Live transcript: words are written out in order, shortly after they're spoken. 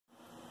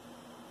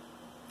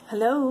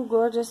Hello,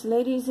 gorgeous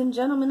ladies and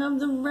gentlemen of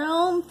the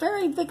realm.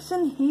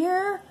 FaeryVixen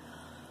here,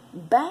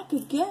 back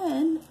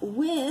again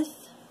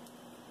with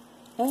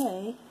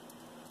a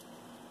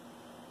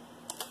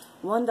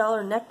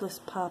 $1 necklace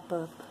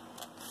pop-up.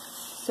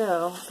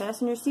 So,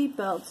 fasten your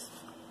seatbelts.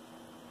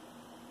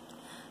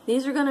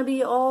 These are going to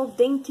be all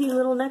dainty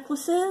little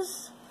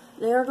necklaces.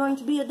 They are going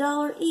to be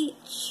 $1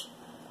 each.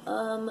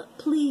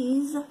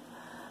 Please,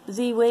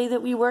 the way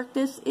that we work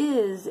this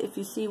is, if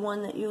you see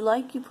one that you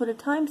like, you put a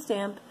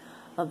timestamp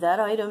of that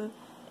item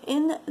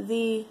in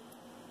the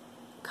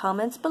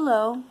comments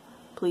below.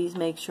 Please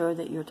make sure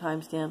that your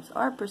timestamps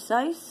are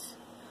precise.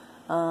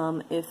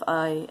 If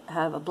I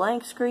have a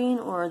blank screen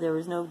or there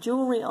is no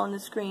jewelry on the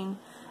screen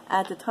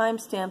at the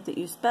timestamp that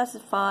you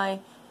specify,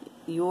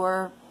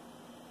 your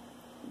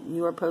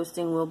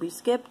posting will be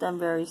skipped. I'm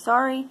very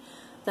sorry.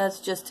 That's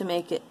just to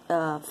make it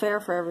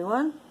fair for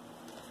everyone.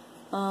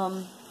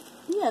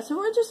 Yeah, so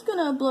we're just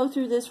gonna blow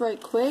through this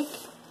right quick.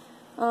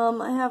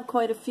 I have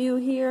quite a few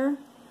here.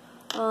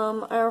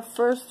 Our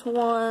first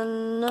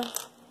one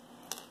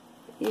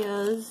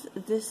is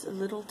this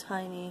little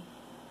tiny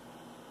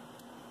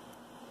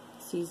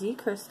CZ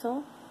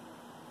crystal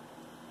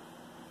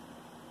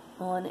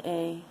on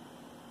a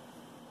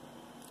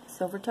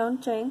silver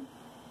tone chain.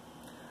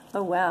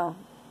 Oh wow,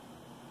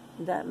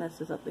 that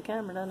messes up the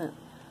camera, doesn't it?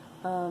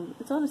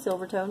 It's on a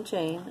silver tone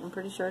chain. I'm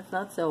pretty sure it's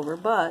not silver,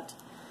 but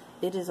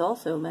it is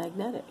also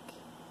magnetic.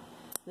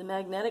 The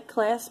magnetic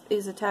clasp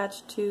is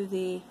attached to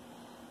the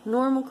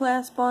normal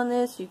clasp on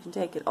this. You can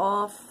take it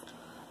off.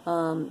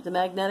 The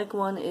magnetic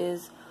one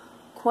is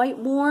quite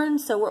worn,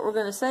 so what we're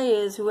going to say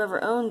is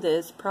whoever owned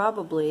this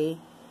probably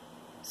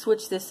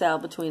switched this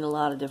out between a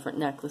lot of different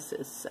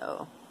necklaces,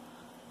 so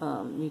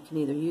you can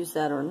either use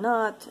that or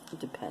not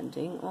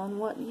depending on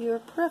what your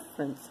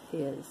preference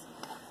is.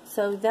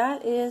 So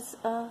that is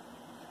our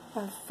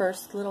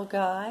first little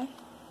guy.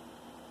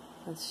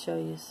 Let's show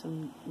you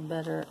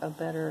a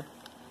better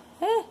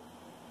hey,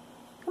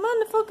 come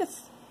on to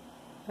focus.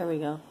 There we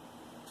go.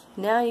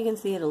 Now you can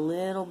see it a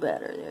little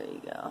better. There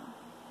you go.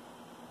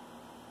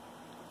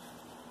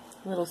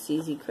 Little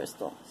CZ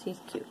crystal. She's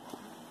cute.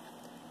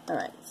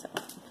 Alright, so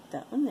put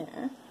that one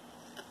there.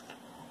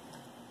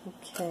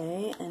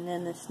 Okay, and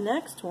then this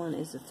next one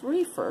is a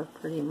three-fer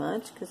pretty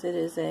much, because it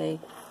is a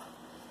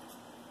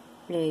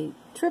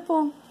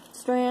triple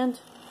strand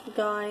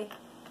guy.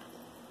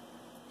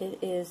 It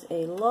is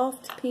a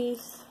loft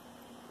piece.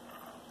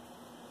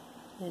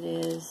 It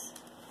is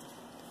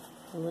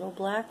a little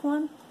black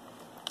one,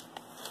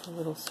 a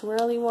little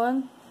swirly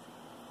one,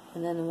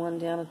 and then the one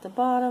down at the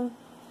bottom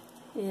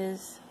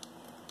is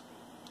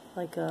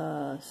like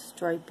a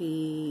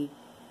stripy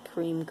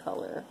cream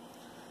color.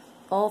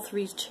 All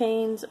three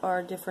chains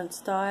are different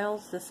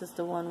styles. This is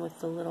the one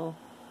with the little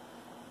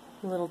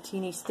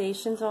teeny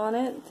stations on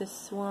it.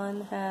 This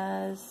one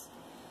has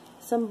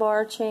some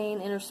bar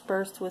chain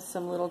interspersed with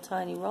some little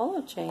tiny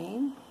roller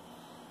chain.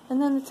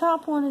 And then the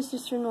top one is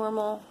just your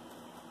normal,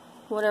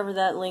 whatever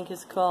that link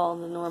is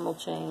called, the normal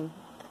chain.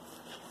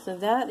 So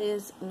that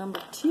is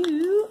number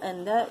 2,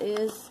 and that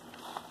is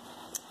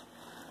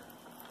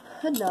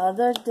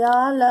another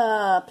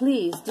 $1.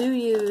 Please do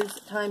use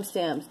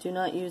timestamps. Do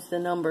not use the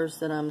numbers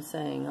that I'm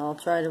saying. I'll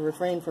try to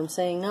refrain from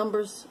saying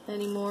numbers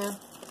anymore.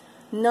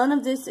 None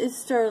of this is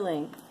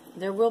sterling.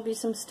 There will be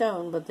some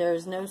stone, but there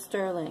is no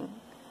sterling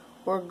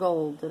or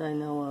gold that I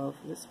know of.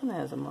 This one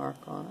has a mark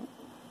on it.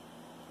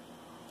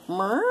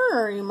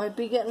 You might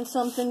be getting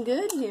something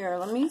good here.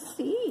 Let me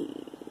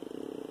see.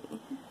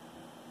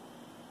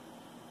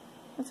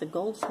 That's a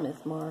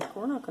goldsmith mark.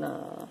 We're not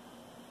gonna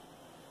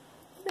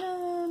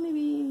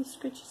maybe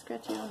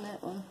scratchy on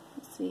that one.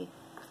 Let's see.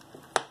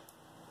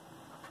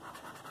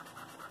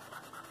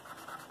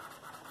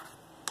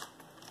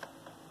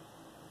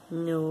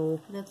 No,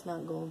 that's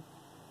not gold.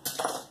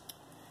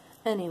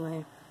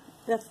 Anyway,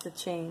 that's the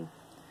chain.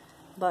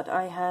 But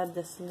I had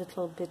this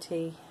little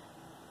bitty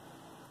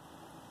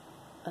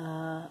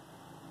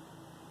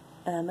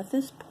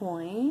amethyst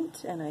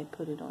point, and I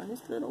put it on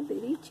this little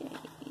bitty chain.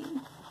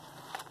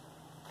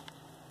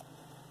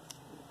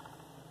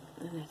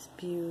 And it's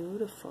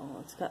beautiful.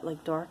 It's got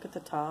like dark at the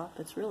top.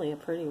 It's really a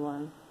pretty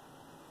one.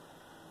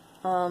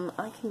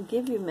 I can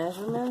give you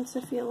measurements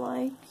if you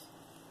like.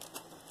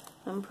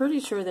 I'm pretty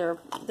sure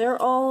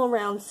they're all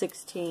around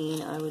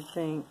 16, I would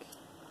think.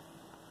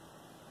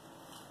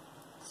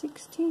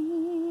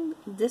 16.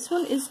 This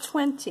one is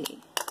 20.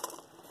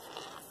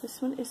 This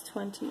one is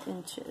 20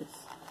 inches.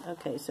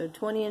 Okay, so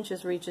 20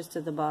 inches reaches to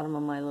the bottom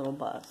of my little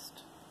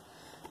bust.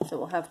 So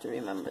we'll have to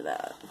remember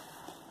that.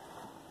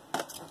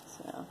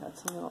 So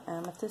that's a little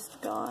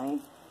amethyst guy.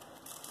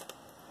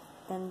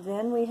 And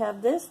then we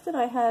have this that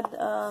I had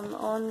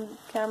on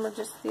camera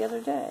just the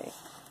other day.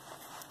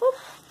 Oop.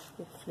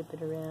 You flip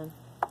it around.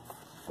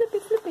 Flippy,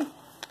 flippy.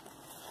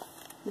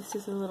 This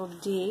is a little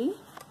D.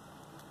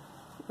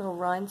 Little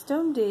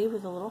rhinestone D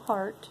with a little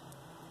heart.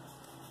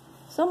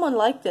 Someone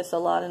liked this a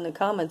lot in the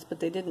comments, but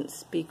they didn't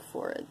speak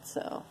for it,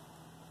 so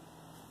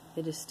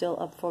it is still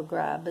up for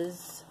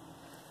grabs.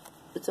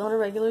 It's on a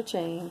regular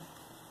chain.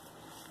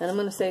 And I'm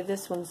going to say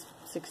this one's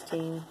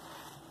 16,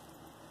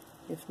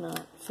 if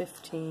not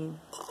 15.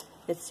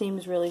 It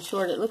seems really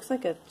short. It looks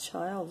like a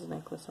child's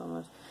necklace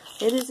almost.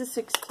 It is a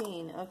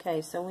 16.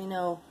 Okay, so we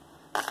know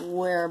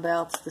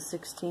whereabouts the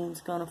 16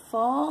 is going to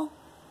fall.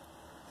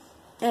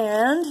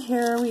 And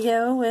here we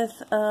go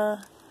with,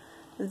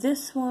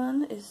 this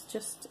one is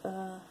just,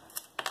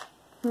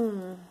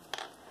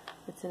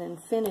 it's an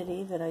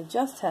infinity that I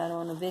just had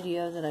on a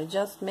video that I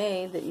just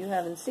made that you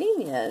haven't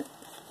seen yet.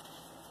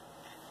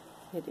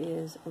 It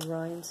is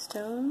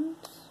rhinestones.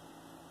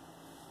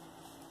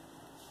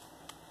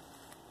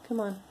 Come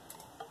on.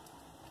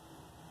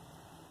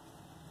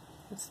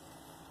 Let's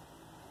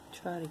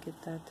try to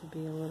get that to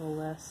be a little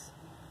less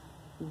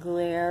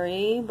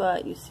glary,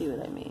 but you see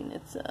what I mean.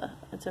 It's a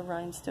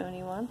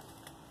rhinestoney one.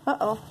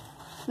 Uh-oh.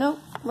 Nope,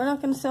 we're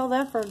not going to sell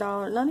that for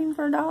 $1. Not even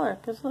for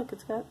 $1, because look,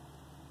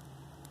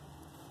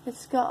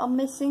 it's got a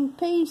missing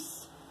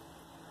piece.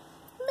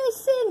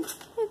 Missing!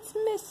 It's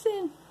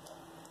missing.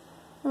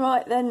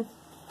 Right then.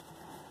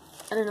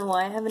 I don't know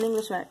why I have an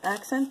English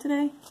accent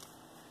today.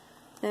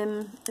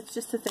 It's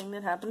just a thing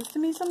that happens to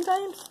me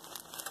sometimes.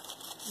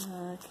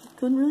 I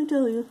couldn't really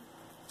tell you.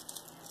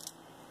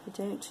 I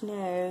don't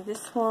know.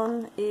 This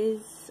one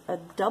is a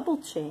double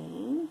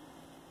chain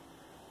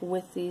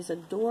with these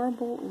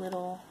adorable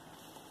little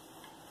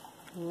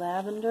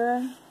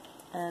lavender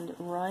and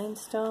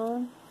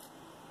rhinestone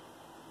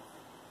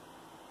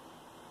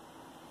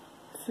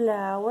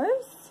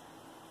flowers.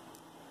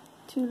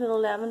 2 little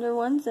lavender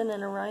ones and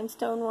then a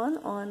rhinestone one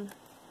on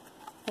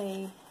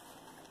a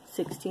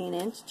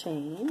 16-inch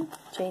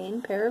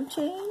pair of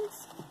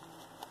chains.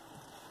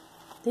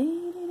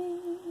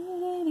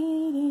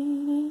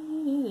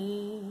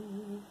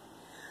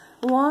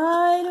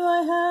 Why do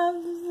I have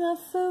the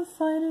Foo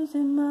Fighters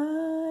in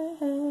my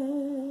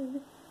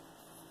head?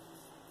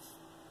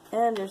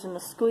 And there's a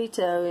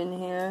mosquito in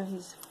here.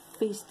 He's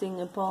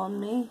feasting upon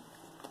me.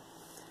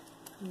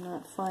 I'm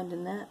not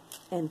finding that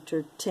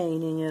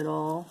entertaining at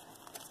all.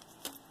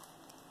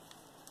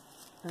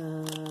 I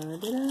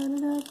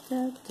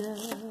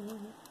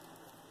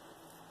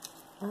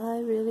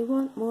really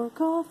want more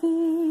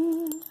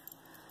coffee.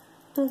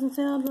 Doesn't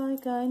sound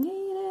like I need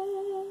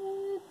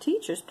it.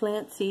 Teachers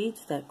plant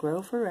seeds that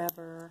grow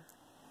forever.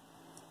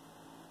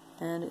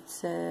 And it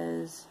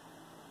says,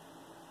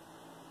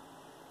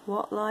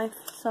 what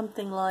life?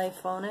 Something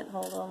life on it.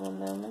 Hold on one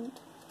moment.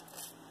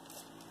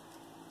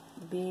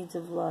 Beads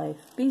of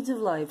life. Beads of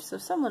life. So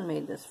someone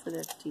made this for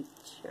their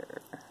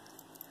teacher.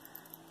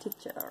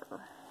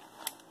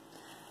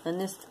 And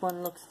this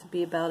one looks to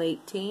be about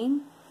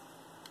 18.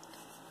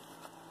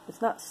 It's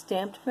not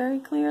stamped very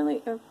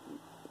clearly. Or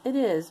it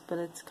is, but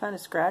it's kind of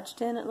scratched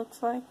in, it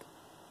looks like.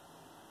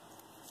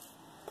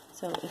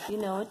 So if you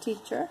know a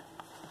teacher,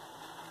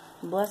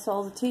 bless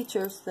all the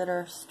teachers that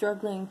are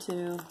struggling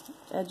to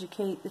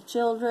educate the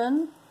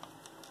children.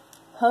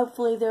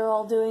 Hopefully they're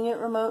all doing it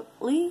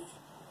remotely.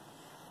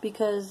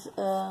 Because,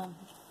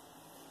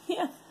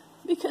 yeah,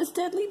 because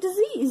deadly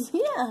disease,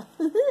 yeah.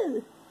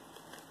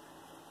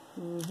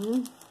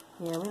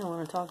 Yeah, we don't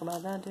want to talk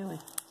about that, do we?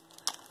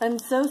 I'm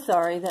so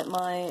sorry that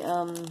my,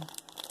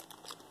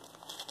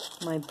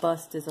 my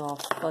bust is all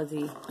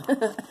fuzzy.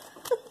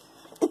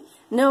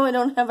 No, I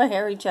don't have a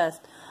hairy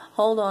chest.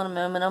 Hold on a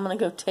moment, I'm going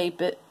to go tape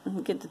it,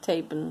 get the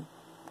tape and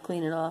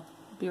clean it off.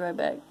 Be right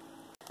back.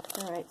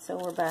 Alright, so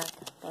we're back,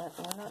 but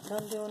we're not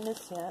done doing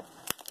this yet.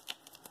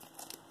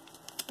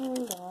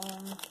 Hold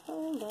on,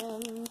 hold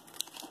on.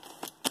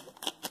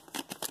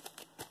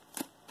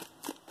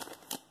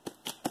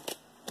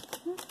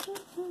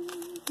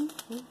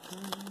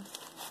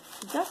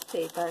 Duct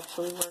tape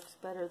actually works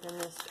better than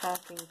this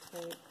packing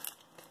tape.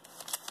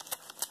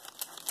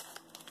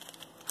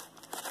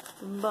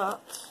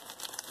 But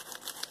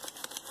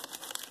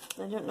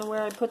I don't know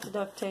where I put the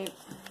duct tape.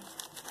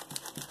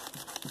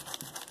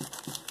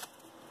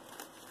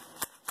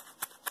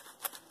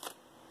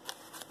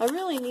 I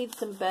really need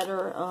some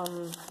better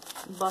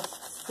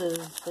busts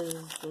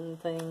and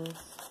things.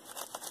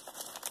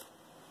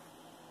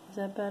 Is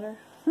that better?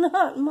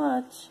 Not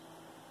much.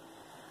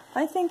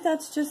 I think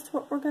that's just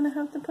what we're going to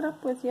have to put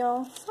up with,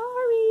 y'all.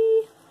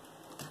 Sorry.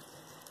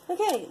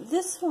 Okay,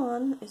 this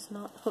one is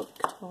not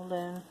hooked. Hold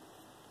on.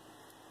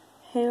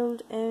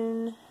 Hold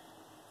on.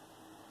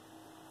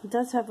 It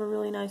does have a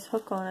really nice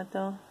hook on it,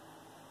 though.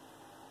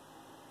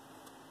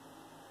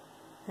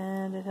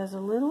 And it has a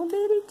little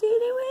bitty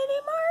teeny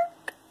weeny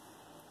mark.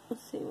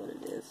 Let's see what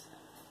it is.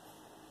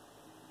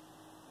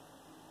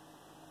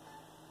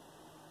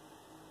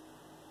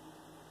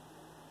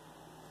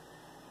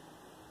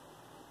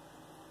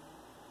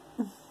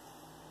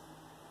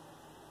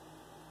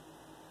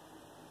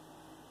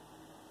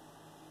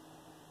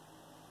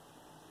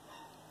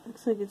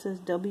 Looks like it says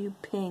W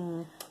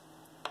ping.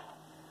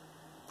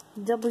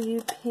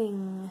 W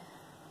ping.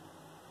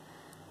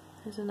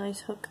 There's a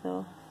nice hook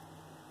though.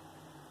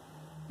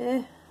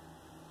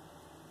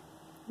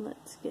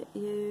 Let's get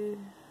you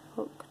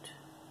hooked.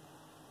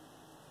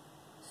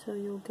 So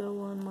you'll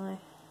go on my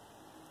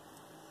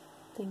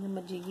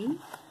thingamajiggy.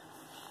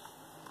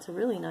 It's a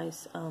really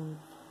nice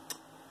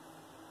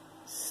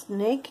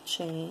snake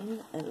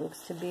chain. It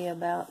looks to be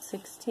about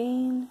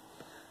 16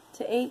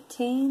 to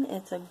 18.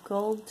 It's a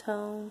gold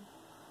tone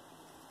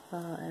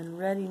and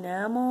red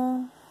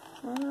enamel.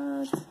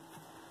 What?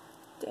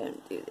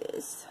 Don't do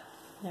this.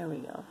 There we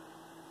go.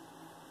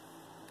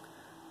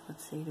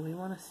 Let's see, do we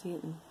want to see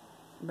it in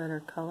better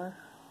color?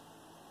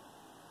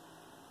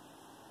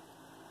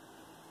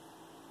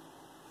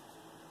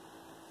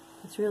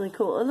 It's really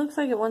cool. It looks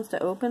like it wants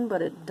to open,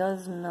 but it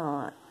does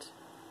not.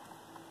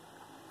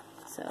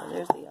 So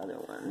there's the other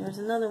one. There's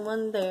another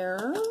one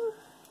there.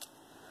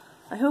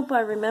 I hope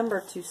I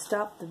remember to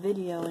stop the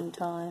video in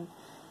time.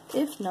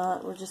 If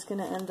not, we're just going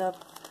to end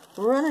up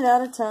running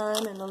out of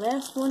time. And the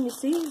last one you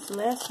see is the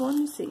last one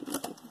you see.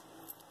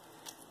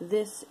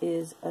 This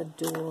is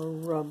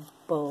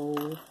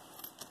adorable.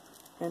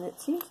 And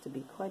it seems to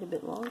be quite a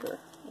bit longer.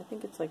 I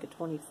think it's like a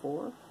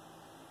 24.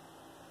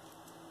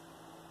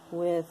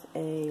 With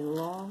a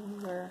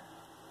longer,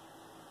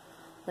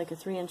 like a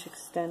 3-inch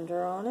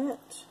extender on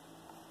it.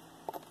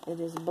 It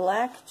is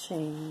black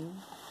chain.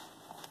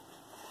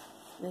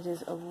 It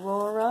is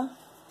aurora,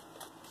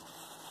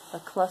 a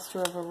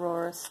cluster of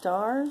aurora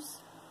stars.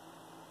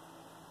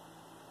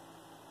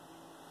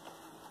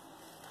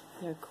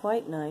 They're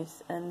quite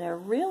nice, and they're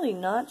really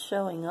not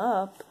showing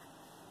up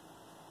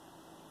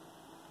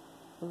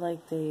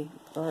like they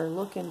are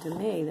looking to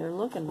me. They're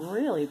looking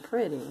really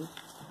pretty.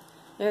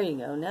 There you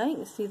go. Now you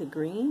can see the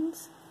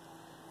greens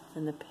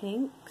and the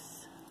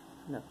pinks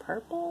and the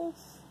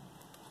purples.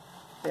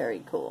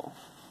 Very cool.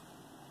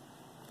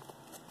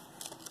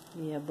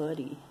 Yeah,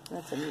 buddy.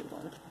 That's a neat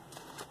one.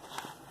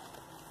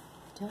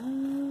 Da,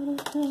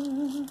 da,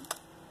 da.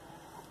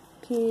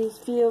 Please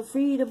feel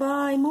free to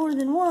buy more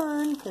than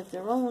one because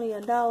they're only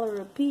 $1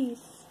 a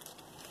piece.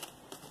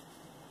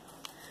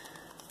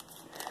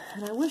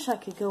 And I wish I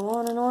could go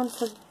on and on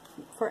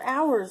for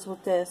hours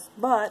with this,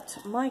 but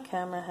my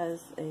camera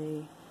has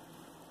a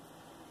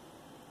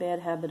bad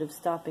habit of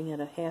stopping at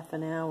a half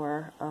an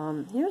hour.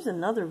 Here's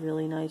another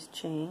really nice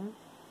chain.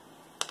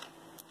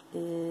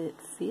 It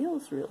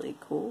feels really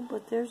cool,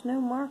 but there's no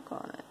mark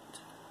on it.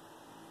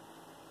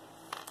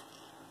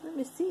 Let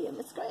me see. I'm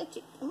going to scratch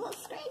it. I'm going to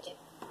scratch it.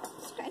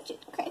 Scratch it.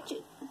 Scratch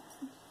it.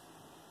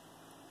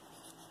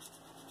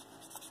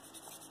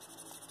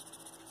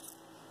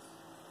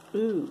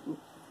 Ooh.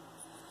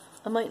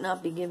 I might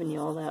not be giving you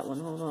all that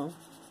one. Hold on.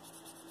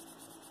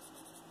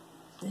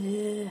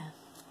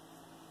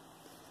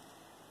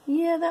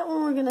 Yeah, that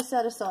one we're going to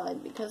set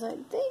aside because I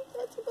think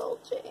that's a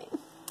gold chain.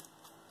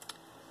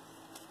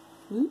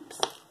 Oops.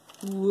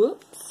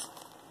 Whoops.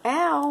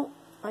 Ow.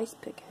 Ice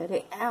pick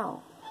headache.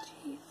 Ow.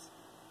 Jeez.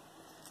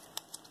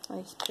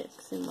 Ice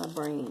picks in my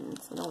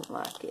brains. I don't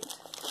like it.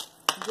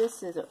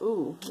 This is a,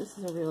 ooh, this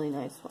is a really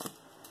nice one.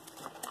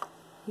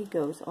 He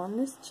goes on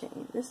this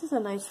chain. This is a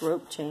nice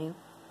rope chain.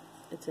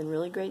 It's in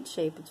really great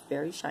shape. It's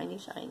very shiny,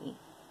 shiny.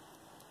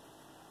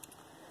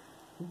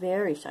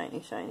 Very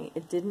shiny, shiny.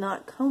 It did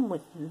not come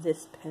with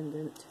this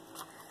pendant.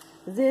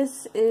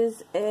 This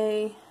is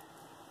an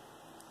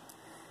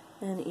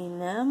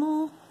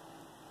enamel.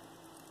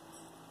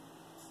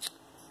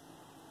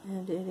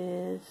 And it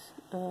is,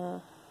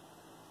 come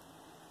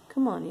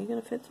on, are you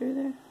going to fit through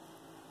there?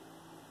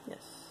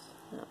 Yes.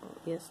 No.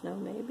 Yes, no,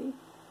 maybe.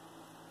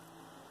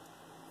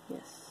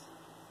 Yes.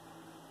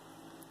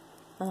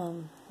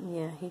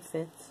 Yeah, he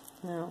fits.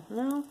 No.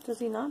 No, does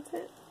he not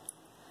fit?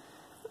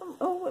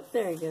 Oh,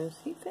 there he goes.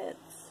 He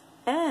fits.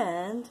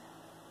 And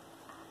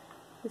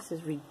this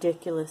is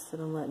ridiculous that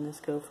I'm letting this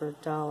go for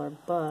 $1,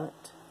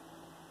 but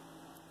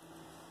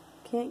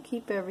can't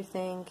keep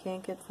everything.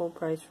 Can't get full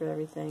price for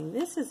everything.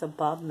 This is a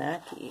Bob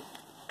Mackie.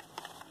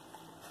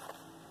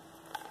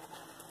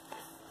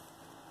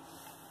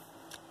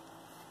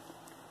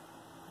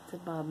 It's a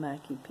Bob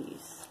Mackie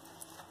piece.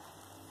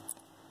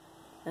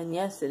 And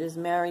yes, it is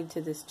married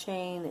to this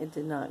chain. It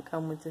did not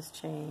come with this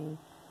chain.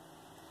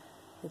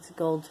 It's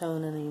gold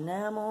tone and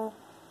enamel.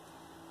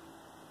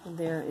 And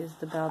there is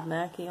the Bob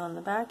Mackie on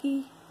the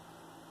backy.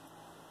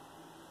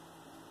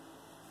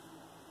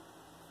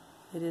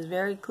 It is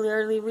very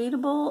clearly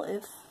readable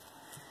if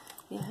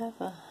you have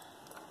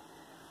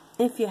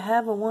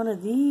a one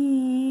of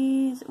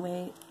these.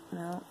 Wait,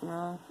 no,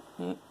 wrong.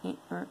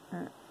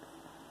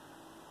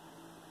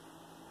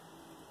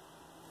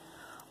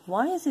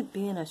 Why is it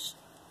being a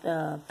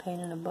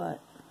pain in the butt?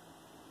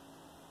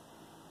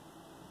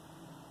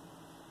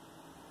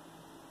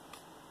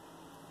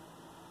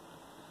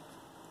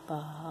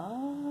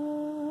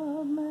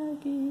 Bob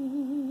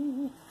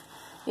Mackie.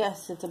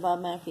 Yes, it's a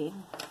Bob Mackie.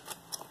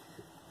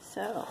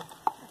 So,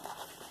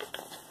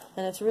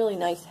 and it's really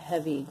nice,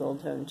 heavy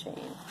gold tone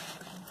chain.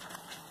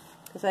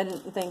 Because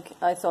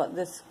I thought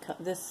this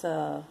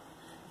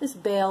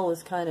bail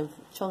was kind of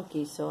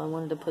chunky, so I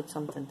wanted to put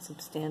something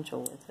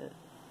substantial with it.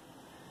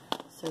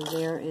 So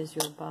there is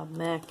your Bob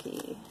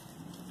Mackie.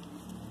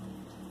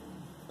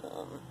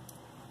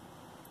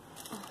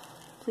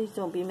 Please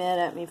don't be mad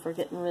at me for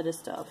getting rid of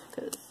stuff,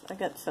 because I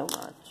got so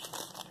much.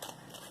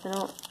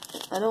 I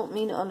don't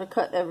mean to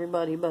undercut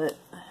everybody, but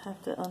I have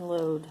to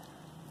unload.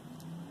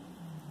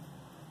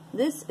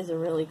 This is a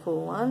really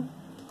cool one.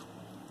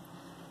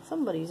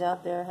 Somebody's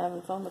out there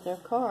having fun with their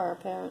car,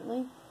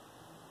 apparently.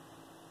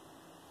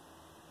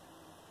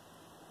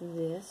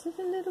 This is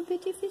a little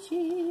bitty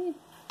fishy.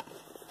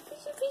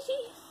 Fishy,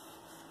 fishy.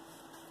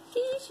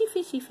 Fishy,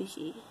 fishy,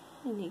 fishy.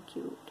 Isn't he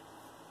cute?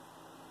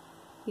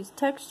 He's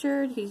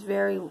textured. He's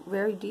very,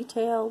 very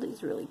detailed.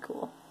 He's really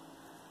cool.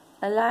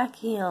 I like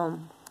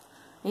him.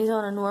 He's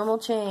on a normal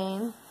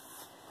chain.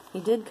 He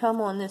did come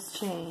on this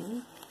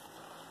chain.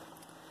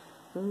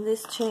 And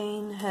this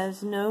chain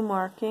has no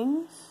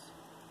markings,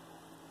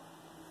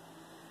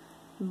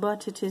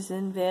 but it is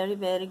in very,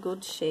 very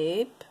good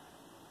shape.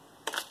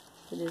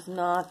 It is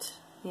not,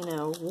 you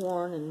know,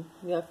 worn and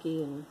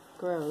yucky and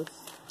gross.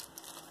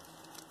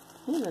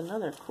 Here's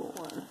another cool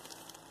one.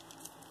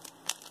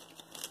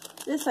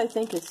 This, I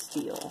think, is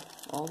steel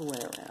all the way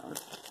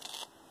around.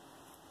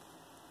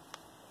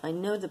 I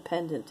know the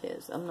pendant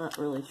is. I'm not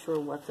really sure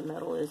what the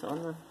metal is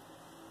on the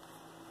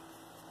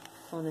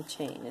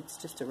chain. It's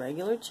just a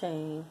regular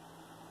chain,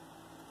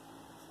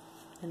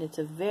 and it's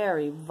a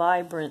very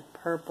vibrant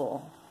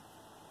purple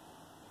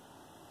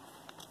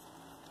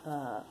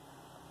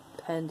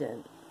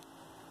pendant.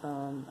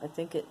 I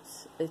think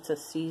it's a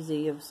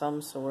CZ of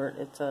some sort.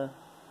 It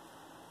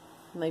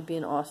might be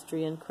an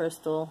Austrian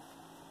crystal,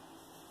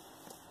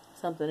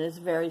 something. It's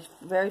very,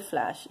 very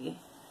flashy,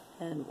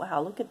 and wow,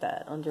 look at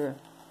that under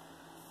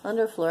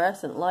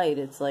fluorescent light.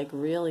 It's like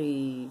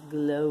really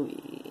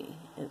glowy.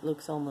 It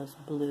looks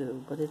almost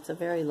blue, but it's a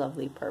very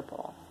lovely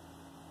purple.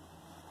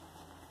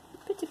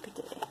 Pretty,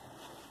 pretty.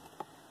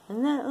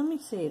 And that, let me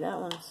see, that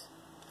one's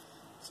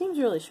seems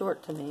really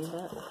short to me,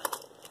 but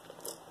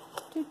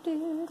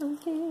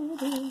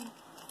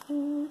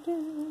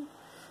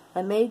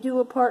I may do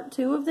a part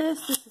 2 of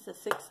this. This is a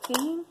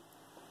 16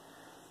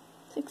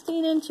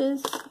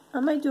 inches. I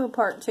might do a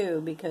part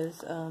 2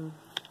 because yeah,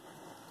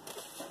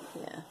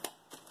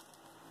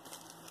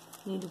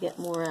 need to get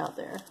more out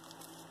there.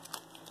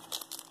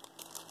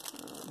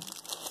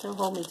 Don't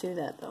hold me to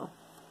that though.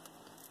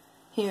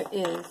 Here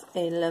is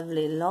a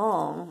lovely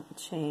long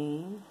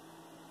chain.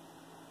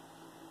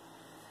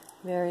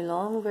 Very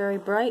long, very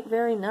bright,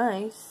 very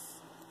nice.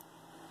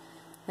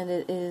 And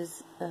it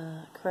is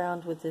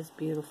crowned with this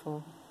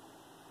beautiful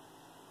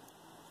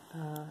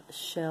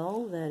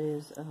shell that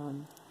is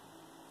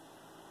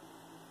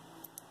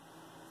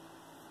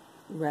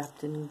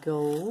wrapped in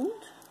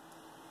gold.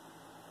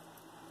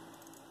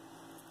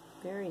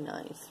 Very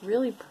nice.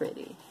 Really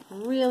pretty.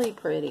 Really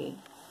pretty.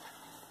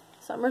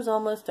 Summer's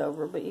almost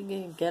over, but you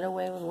can get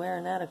away with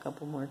wearing that a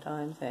couple more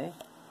times, eh?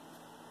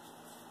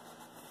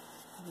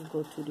 You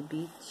go to the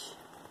beach.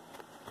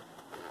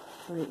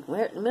 Or you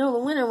wear it in the middle of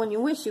the winter when you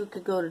wish you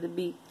could go to the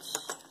beach.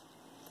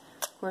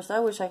 Of course, I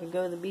wish I could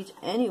go to the beach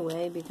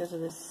anyway because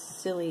of this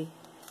silly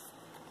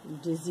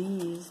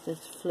disease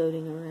that's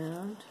floating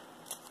around.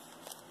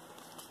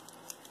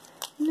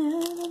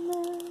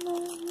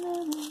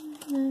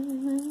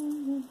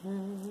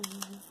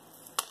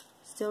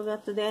 Still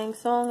got the dang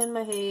song in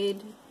my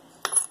head.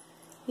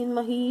 In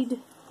my head.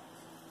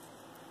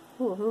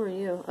 Oh, who are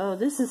you? Oh,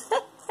 this is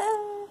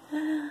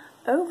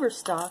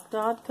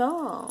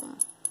Overstock.com.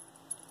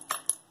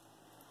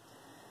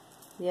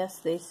 Yes,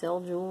 they sell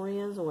jewelry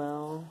as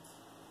well.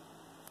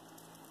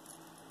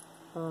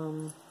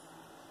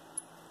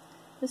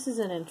 This is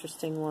an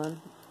interesting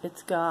one.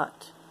 It's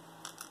got,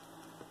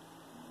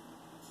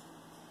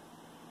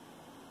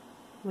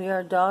 we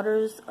are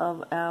daughters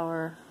of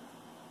our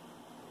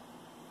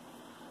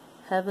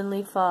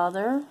Heavenly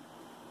Father,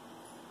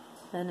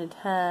 and it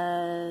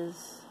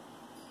has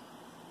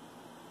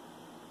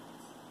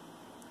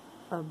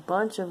a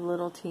bunch of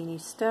little teeny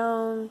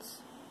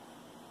stones.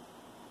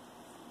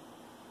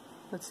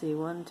 Let's see,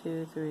 1,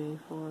 2, 3,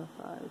 4,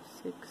 5,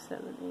 6,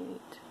 7,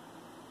 8.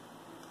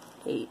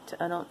 8.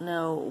 I don't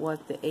know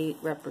what the 8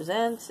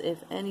 represents,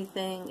 if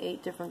anything.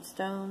 8 different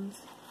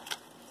stones.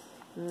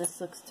 And this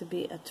looks to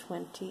be a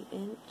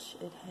 20-inch.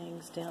 It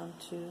hangs down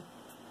to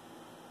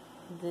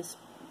this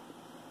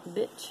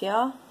bitch,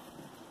 yeah?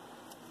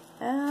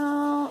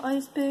 Ow,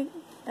 ice pick,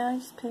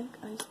 ice pick,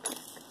 ice pick.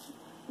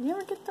 You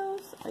ever get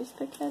those ice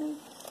pick headaches?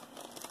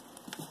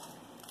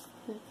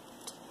 They're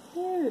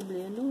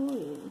terribly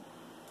annoying.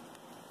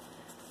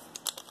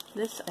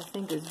 This, I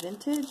think, is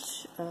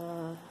vintage.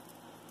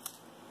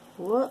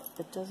 Whoop,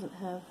 it doesn't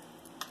have...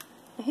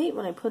 I hate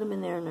when I put them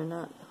in there and they're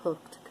not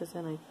hooked, because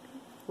then I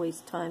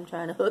waste time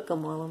trying to hook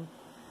them while I'm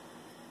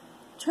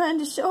trying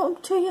to show them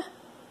to you.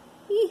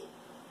 Eee.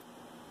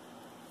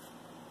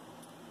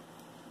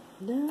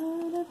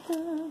 Da, da,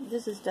 da.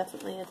 This is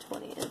definitely a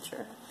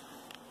 20-incher.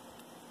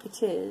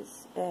 It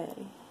is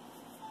a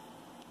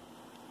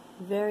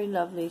very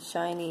lovely,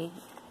 shiny,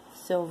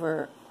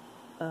 silver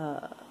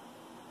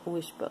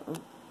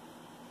wishbone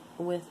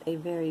with a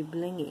very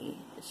blingy,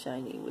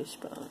 shiny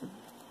wishbone.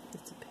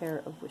 It's a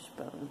pair of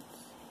wishbones.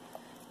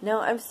 Now,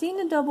 I've seen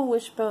a double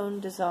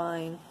wishbone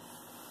design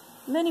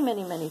many,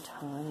 many, many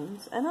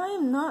times, and I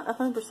am not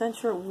 100%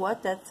 sure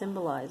what that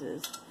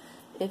symbolizes.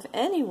 If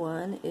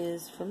anyone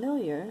is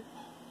familiar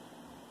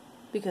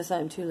because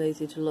I'm too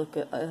lazy to look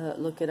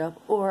it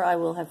up, or I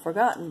will have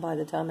forgotten by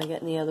the time I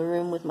get in the other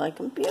room with my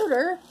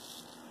computer.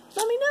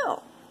 Let me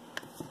know.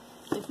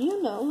 If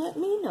you know, let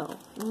me know.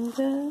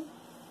 Okay?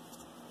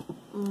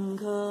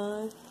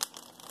 Okay.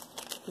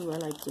 Ooh, I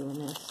like doing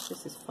this.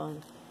 This is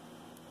fun.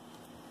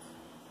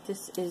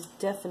 This is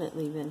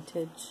definitely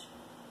vintage.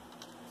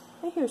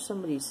 I hear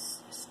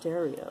somebody's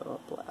stereo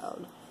up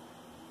loud.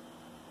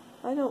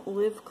 I don't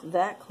live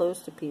that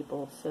close to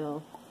people,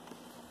 so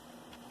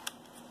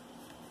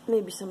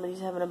maybe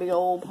somebody's having a big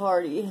old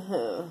party.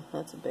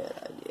 That's a bad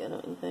idea,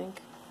 don't you think?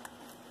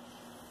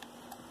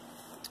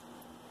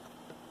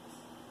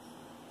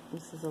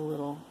 This is a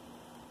little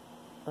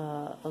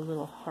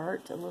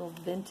heart, a little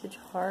vintage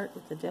heart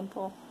with a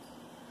dimple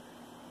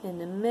in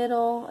the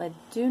middle. I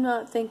do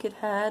not think it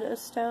had a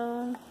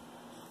stone.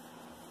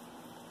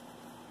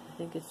 I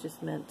think it's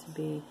just meant to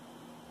be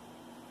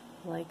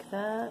like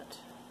that.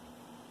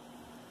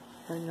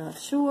 I'm not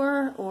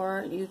sure,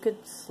 or you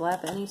could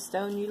slap any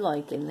stone you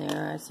like in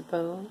there, I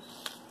suppose.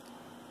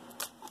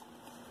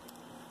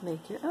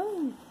 Make your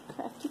own.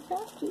 Crafty,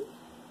 crafty.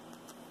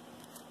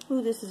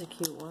 Ooh, this is a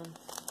cute one.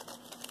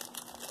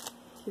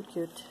 Too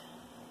cute.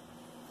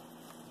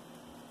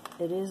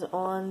 It is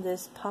on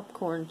this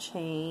popcorn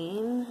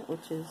chain,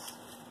 which is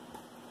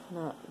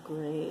not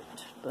great,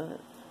 but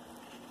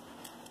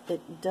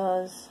it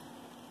does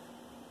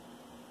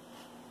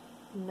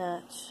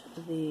match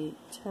the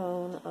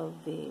tone of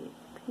the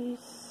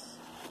piece.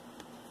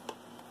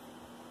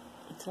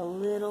 It's a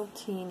little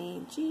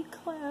teeny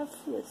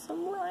G-clef with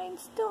some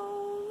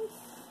rhinestones,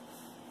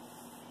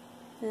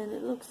 and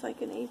it looks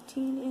like an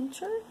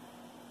 18-incher.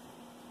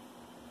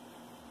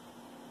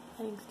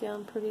 Hangs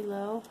down pretty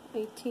low.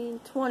 18,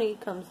 20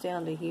 comes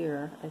down to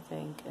here, I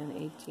think, and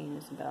 18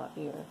 is about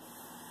here.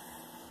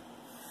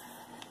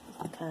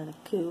 It's kind of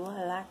cool.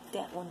 I like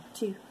that one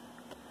too.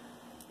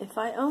 If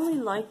I only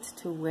liked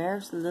to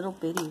wear little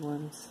bitty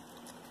ones.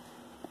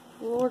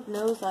 Lord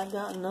knows I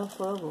got enough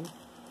of them.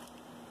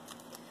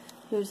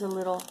 Here's a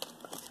little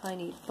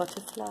tiny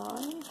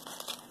butterfly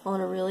on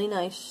a really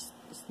nice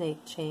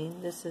snake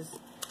chain. This is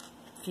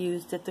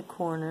fused at the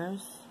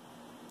corners.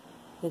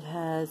 It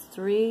has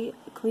 3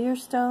 clear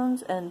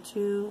stones and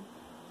 2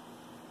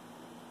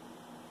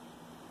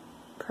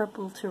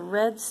 purple to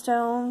red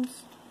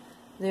stones.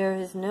 There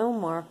is no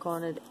mark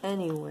on it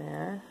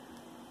anywhere.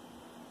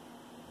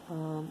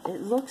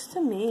 It looks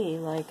to me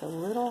like a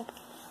little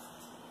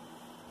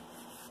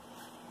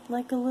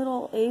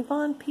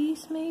Avon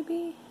piece,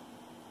 maybe.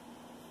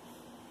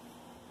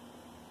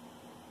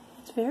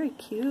 It's very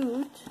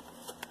cute.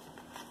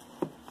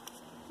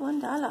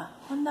 $1, $1,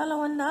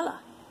 $1.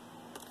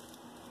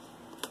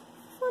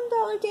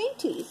 $1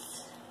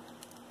 dainties.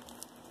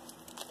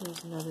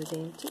 Here's another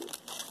dainty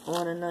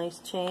on a nice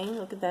chain.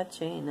 Look at that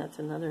chain. That's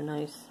another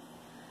nice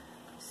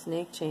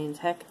snake chains.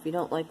 Heck, if you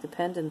don't like the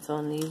pendants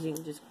on these, you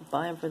can just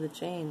buy them for the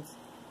chains.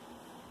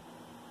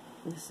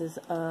 This is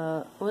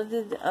who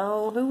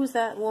was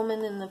that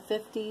woman in the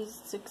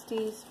 50s,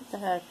 60s? What the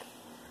heck?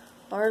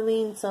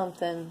 Arlene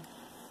something.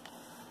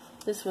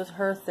 This was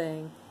her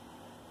thing.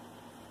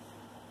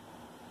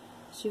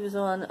 She was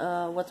on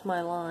What's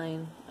My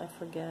Line? I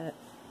forget.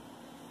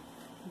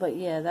 But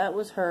yeah, that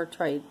was her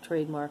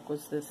trademark,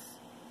 was this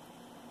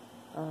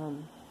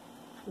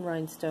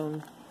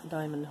rhinestone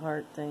diamond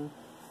heart thing.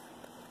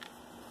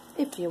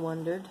 If you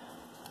wondered.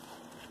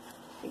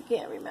 I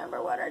can't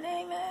remember what her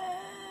name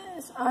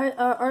is.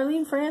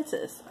 Arlene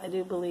Francis, I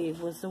do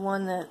believe, was the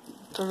one that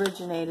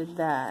originated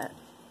that.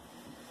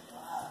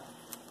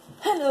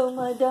 Hello,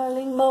 my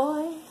darling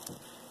boy.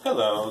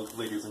 Hello,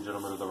 ladies and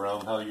gentlemen of the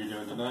realm. How are you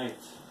doing tonight?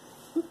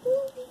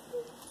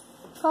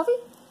 Coffee?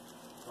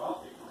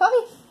 Coffee.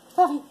 Coffee?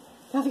 Coffee,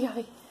 coffee,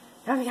 coffee,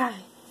 coffee,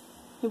 coffee.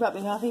 You brought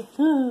me coffee?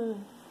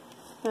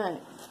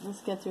 Alright,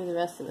 let's get through the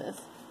rest of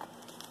this.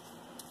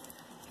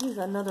 Here's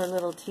another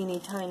little teeny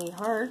tiny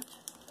heart.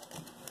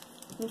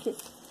 Look at...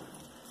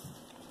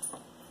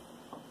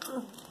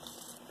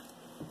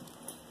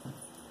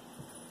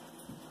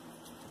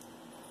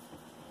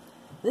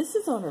 This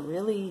is on a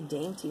really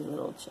dainty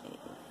little chain.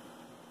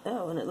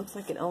 Oh, and it looks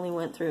like it only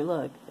went through,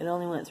 look, it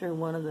only went through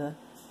one of the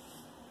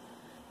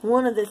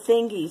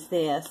thingies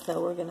there,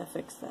 so we're gonna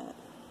fix that.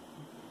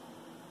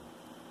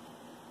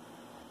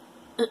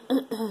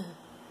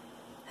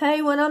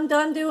 Hey, when I'm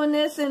done doing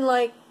this in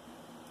like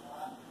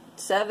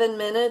 7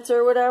 minutes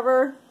or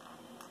whatever,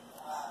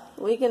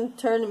 we can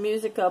turn the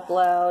music up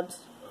loud.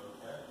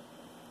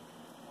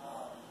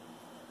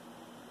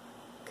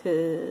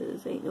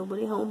 Cause ain't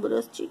nobody home but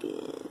us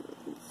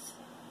chickens.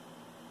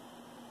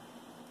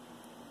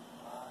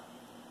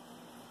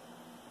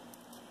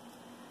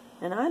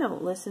 And I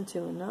don't listen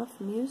to enough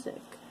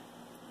music.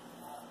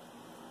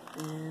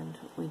 And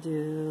we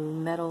do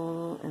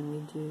metal, and we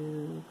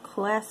do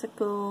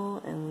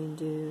classical, and we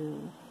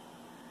do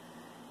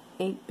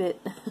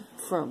 8-bit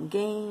from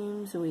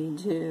games, we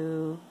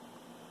do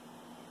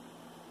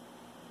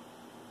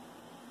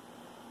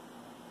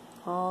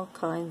all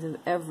kinds of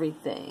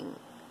everything.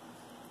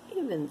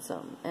 Even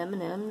some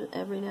Eminem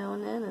every now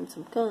and then, and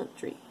some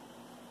country.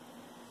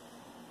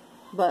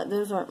 But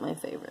those aren't my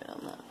favorite.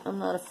 I'm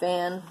not a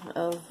fan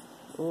of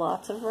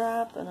lots of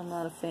rap, and I'm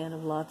not a fan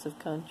of lots of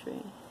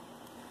country.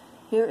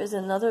 Here is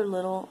another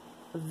little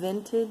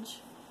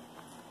vintage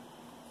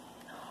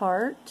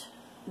heart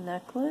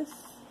necklace.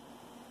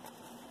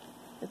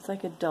 It's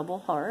like a double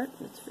heart.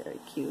 It's very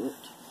cute.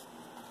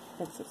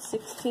 It's a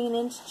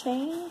 16-inch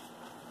chain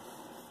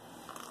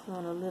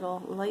on a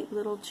light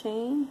little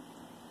chain.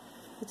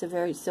 It's a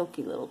very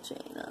silky little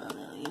chain. I don't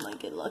know. You might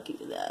get lucky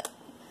with that.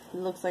 It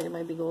looks like it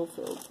might be gold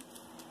filled.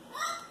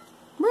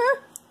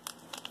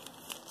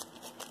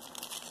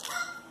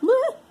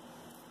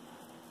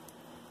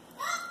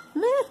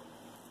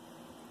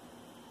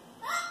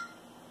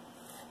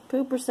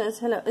 Pooper says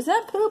hello. Is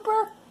that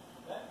Pooper?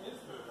 That is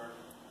Pooper.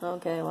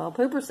 Okay, well,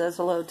 Pooper says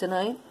hello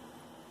tonight.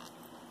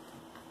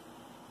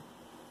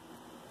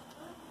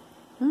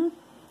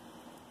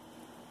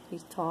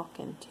 He's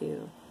talking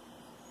too.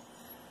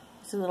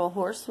 It's a little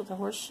horse with a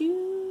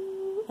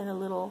horseshoe and a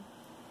little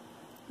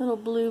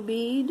blue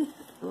bead,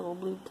 a little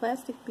blue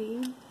plastic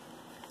bead.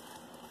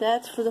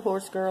 That's for the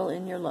horse girl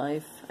in your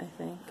life, I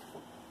think.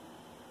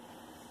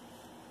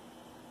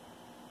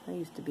 I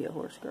used to be a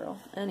horse girl.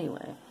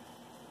 Anyway.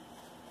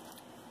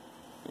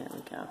 There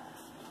we go.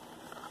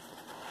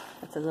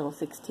 That's a little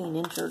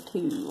 16-incher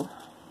too.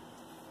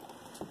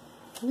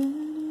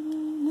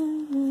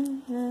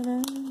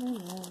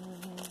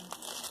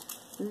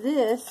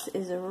 This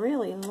is a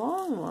really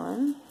long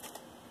one.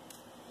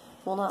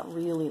 Well, not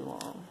really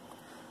long,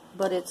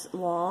 but it's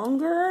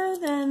longer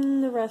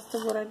than the rest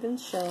of what I've been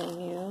showing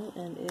you,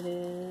 and it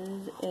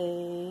is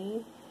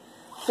a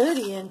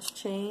 30-inch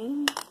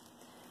chain.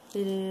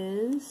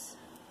 It's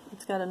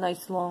got a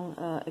nice long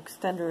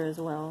extender as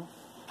well.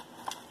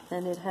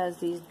 And it has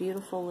these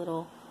beautiful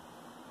little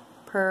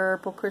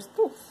purple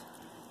crystals.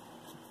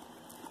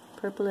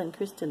 Purple and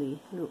crystally.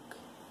 Look.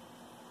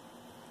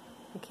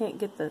 I can't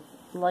get the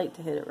light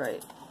to hit it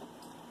right.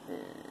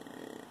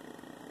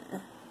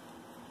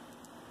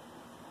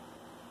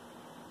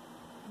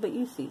 But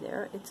you see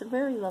there, it's a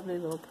very lovely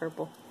little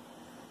purple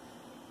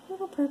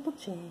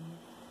chain.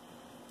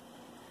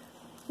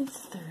 It's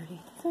 30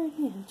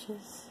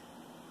 inches.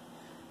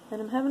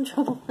 And I'm having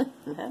trouble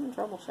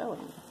showing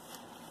you.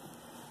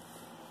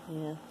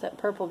 Yeah, that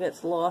purple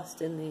gets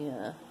lost in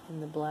the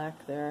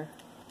black there.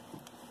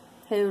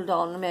 Hold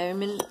on a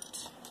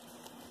moment.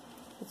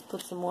 Let's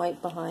put some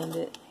white behind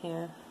it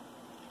here.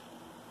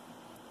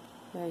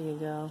 There you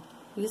go.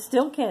 You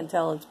still can't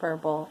tell it's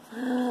purple.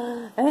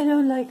 I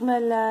don't like my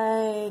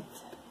light.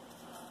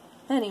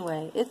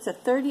 Anyway, it's a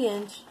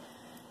 30-inch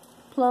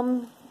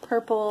plum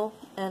purple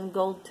and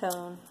gold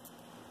tone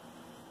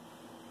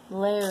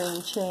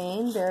layering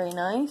chain. Very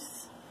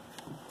nice.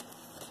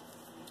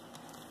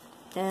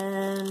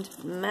 And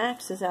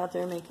Max is out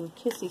there making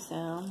kissy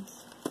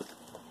sounds.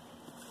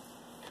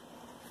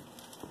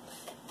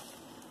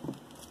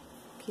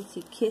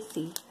 Kissy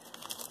kissy.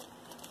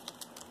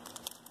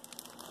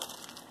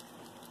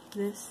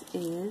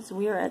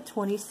 We are at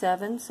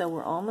 27, so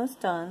we're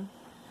almost done.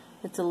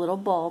 It's a little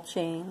ball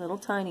chain, little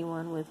tiny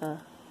one with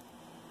a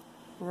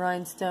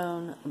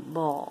rhinestone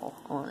ball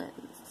on it,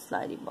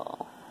 slidey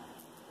ball.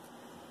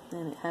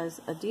 And it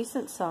has a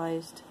decent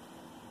sized,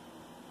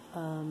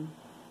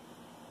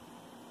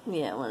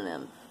 yeah, one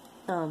of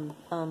them,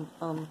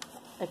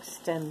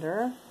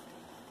 extender.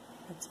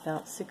 It's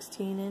about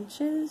 16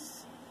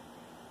 inches.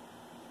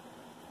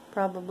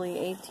 Probably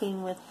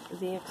 18 with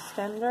the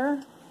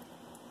extender.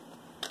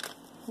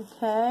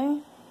 Okay.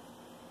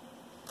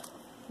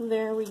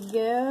 There we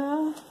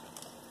go.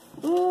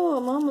 Ooh,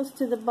 I'm almost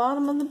to the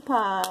bottom of the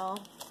pile.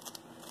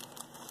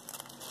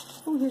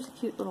 Oh, here's a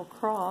cute little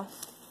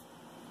cross.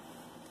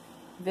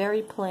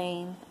 Very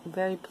plain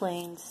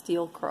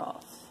steel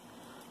cross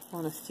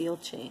on a steel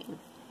chain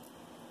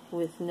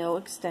with no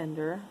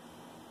extender.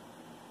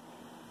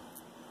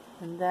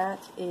 And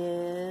that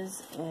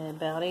is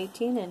about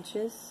 18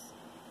 inches.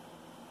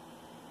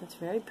 It's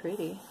very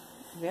pretty.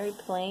 Very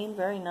plain,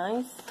 very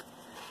nice.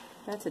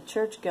 That's a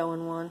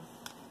church-going one.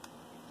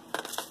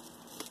 I'm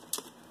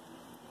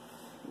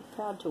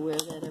proud to wear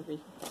that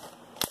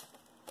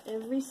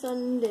every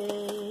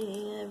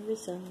Sunday. Every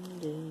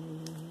Sunday.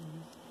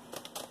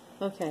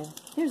 Okay,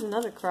 here's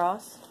another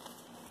cross.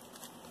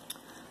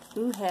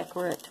 Ooh, heck,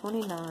 we're at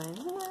 29.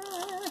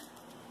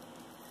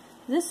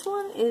 This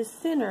one is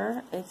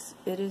thinner.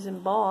 It is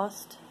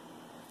embossed.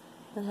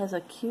 It has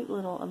a cute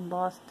little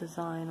embossed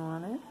design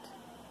on it.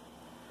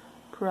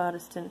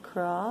 Protestant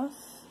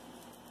cross.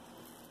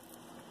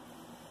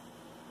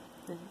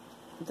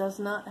 It does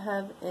not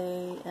have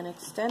an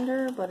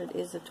extender, but it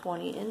is a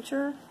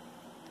 20-incher.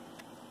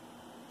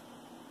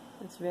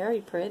 It's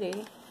very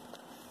pretty.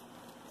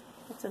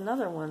 It's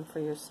another one for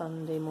your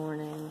Sunday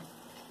morning.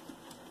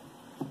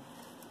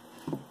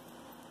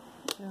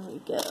 There we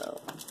go.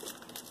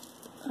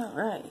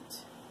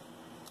 Alright.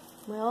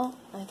 Well,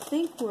 I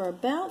think we're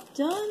about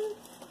done.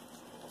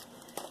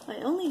 I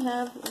only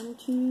have I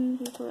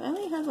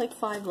only have like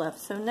 5 left.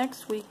 So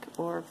next week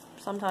or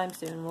sometime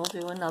soon we'll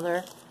do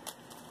another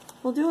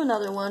we'll do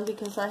another one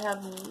because I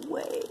have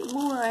way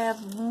more. I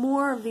have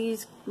more of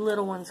these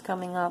little ones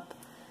coming up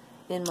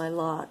in my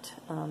lot.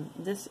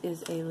 This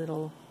is a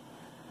little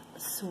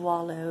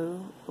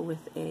swallow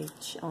with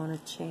on a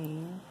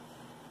chain,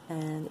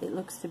 and it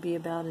looks to be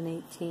about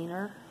an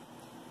 18er.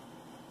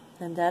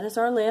 And that is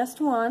our last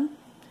one.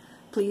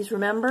 Please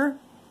remember,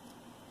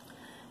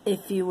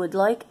 if you would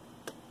like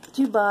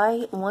to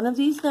buy one of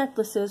these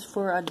necklaces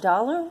for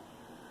 $1,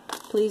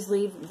 please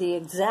leave the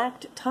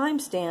exact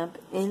timestamp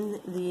in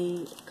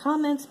the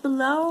comments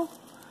below.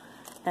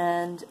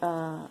 And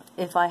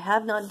if I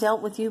have not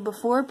dealt with you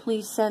before,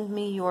 please send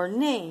me your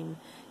name,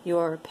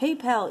 your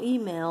PayPal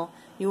email,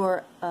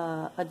 your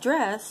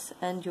address,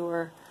 and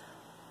your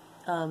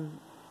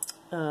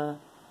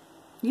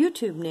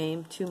YouTube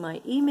name to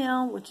my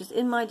email, which is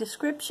in my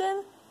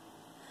description.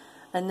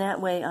 And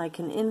that way I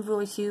can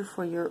invoice you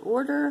for your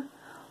order.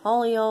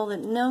 All of y'all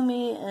that know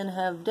me and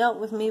have dealt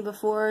with me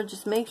before,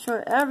 just make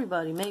sure,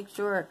 everybody, make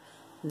sure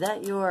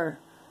that your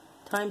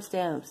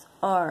timestamps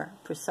are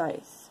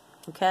precise.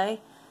 Okay?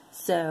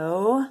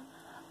 So,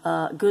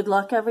 good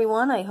luck,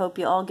 everyone. I hope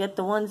you all get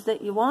the ones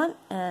that you want.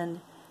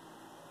 And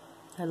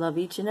I love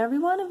each and every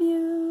one of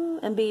you.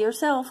 And be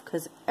yourself,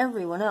 because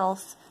everyone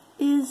else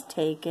is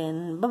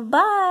taken.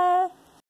 Bye-bye.